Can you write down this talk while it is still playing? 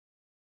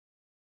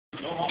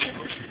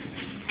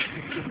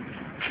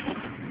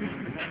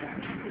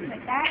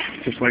Like that?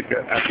 Just like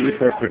that. Absolutely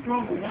perfect.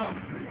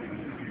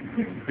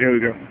 There we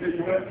go.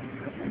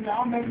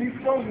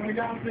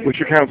 What's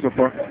your count so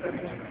far?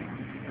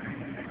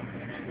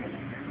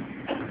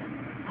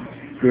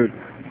 Good.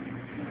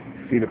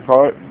 Feet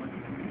apart.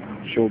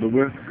 Shoulder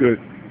width. Good.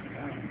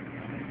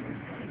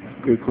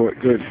 Good, Court.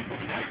 Good. A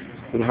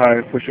little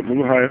higher. Push up a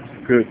little higher.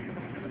 Good.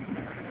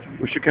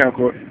 What's your count,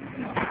 Court?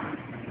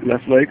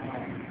 Left leg.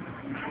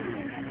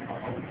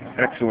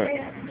 Excellent.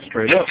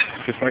 Straight up.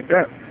 Just like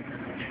that.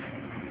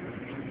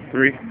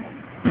 3,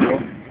 4,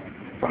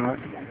 5.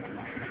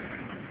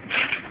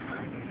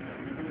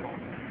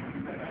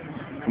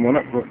 Come on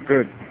up.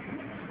 Good.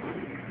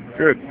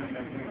 Good.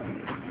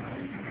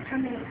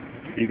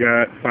 You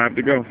got 5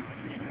 to go.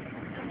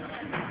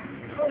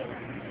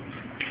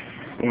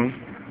 1,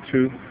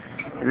 2,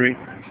 3,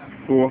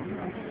 4,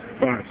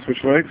 5.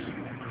 Switch legs.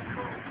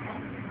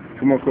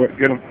 Come on, Court.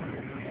 Get them.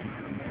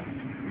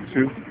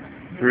 2,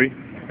 3,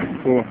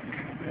 4,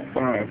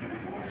 5,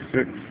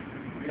 6,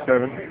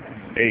 7,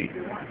 8,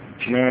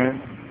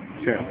 9,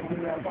 10,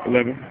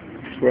 11,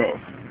 12,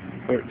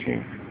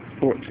 13,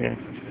 14,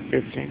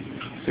 15,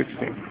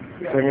 16,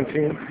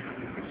 17,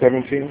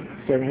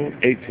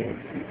 18,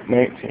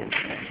 19,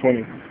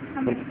 20,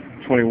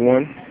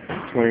 21,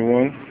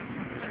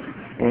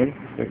 1,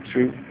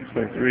 22,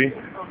 23,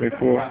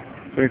 24,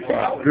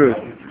 25. Good.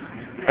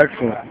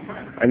 Excellent.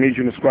 I need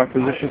you in a squat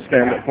position.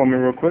 Stand up for me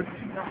real quick.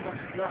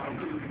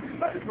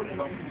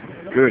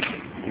 Good.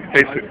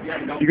 Face it.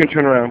 You can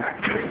turn around.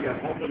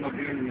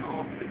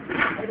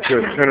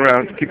 Good. Turn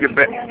around. Keep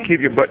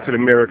your butt to the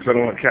mirror because I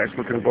don't want cats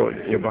looking at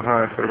your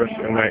behind for the rest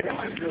of the night.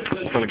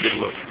 It's going to get a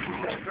look.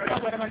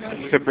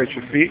 Separate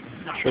your feet.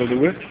 Shoulder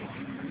width.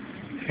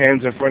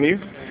 Hands in front of you.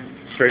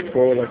 Straight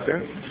forward like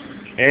that.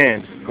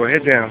 And go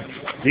ahead down.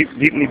 Deep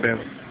knee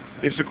bend.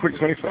 It's a quick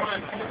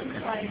 25.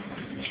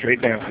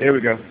 Straight down. There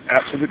we go.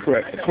 Absolutely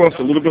correct. Close.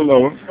 A little bit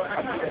lower.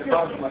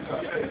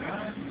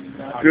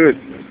 Good.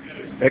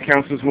 That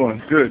counts as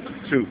 1. Good.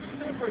 2,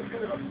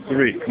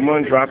 3. Come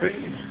on, drop it.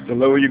 The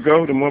lower you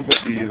go, the more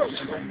bulky you use.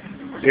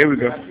 There we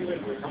go.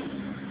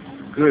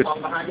 Good.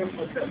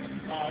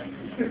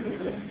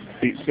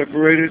 Feet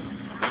separated.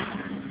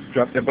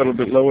 Drop that butt a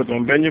little bit lower.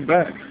 Don't bend your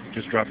back.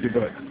 Just drop your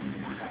butt.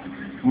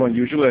 Come on,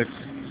 use your legs.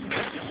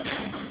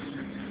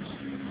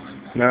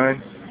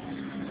 9,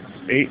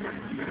 8,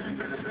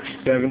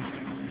 7,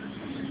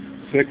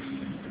 6,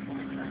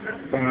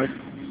 5,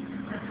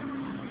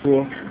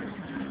 4,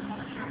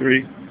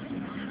 3,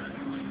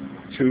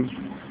 2,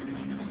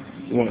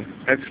 1.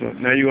 Excellent.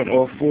 Now you're on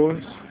all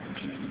fours,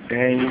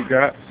 and you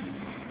got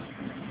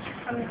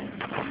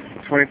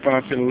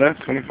 25 to the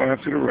left,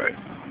 25 to the right.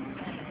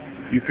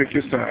 You pick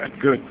your side.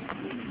 Good.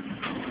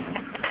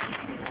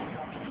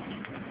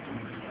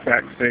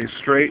 Back stays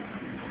straight.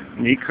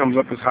 Knee comes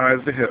up as high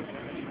as the hip.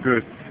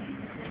 Good.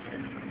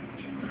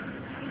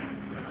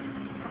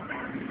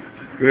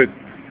 Good.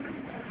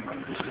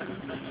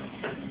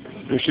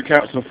 What's your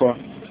count so far?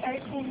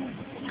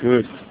 13.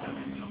 Good.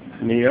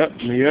 Knee up,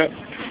 knee up.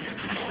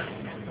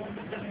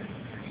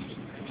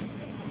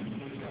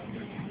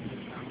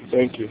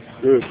 Thank you.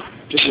 Good.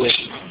 Just leg.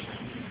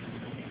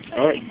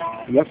 All right.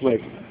 Left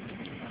leg.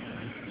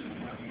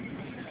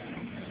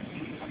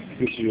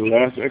 This is your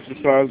last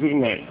exercise of the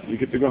night. You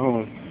get to go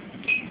home.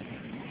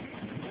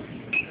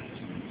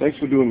 Thanks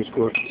for doing this,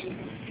 Court.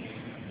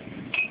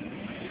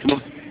 Come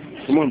on.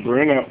 Come on,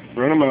 burn out.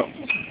 Burn them out.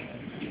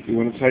 You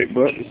want a tight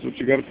butt? This is what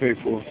you got to pay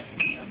for.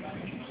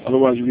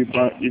 Otherwise, you'll be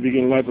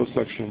getting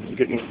liposuction,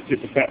 get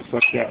the fat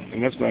sucked out,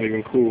 and that's not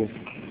even cool.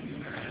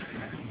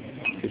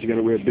 Because you got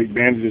to wear big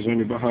bandages on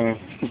your behind.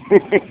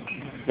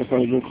 That's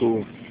not even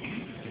cool.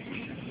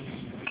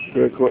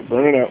 Good, Court.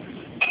 Burn it out.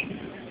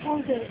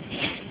 I'm good.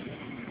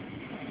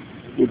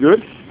 You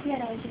good? Yeah,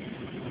 that was good.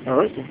 All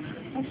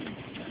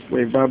right.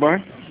 Wave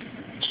bye-bye.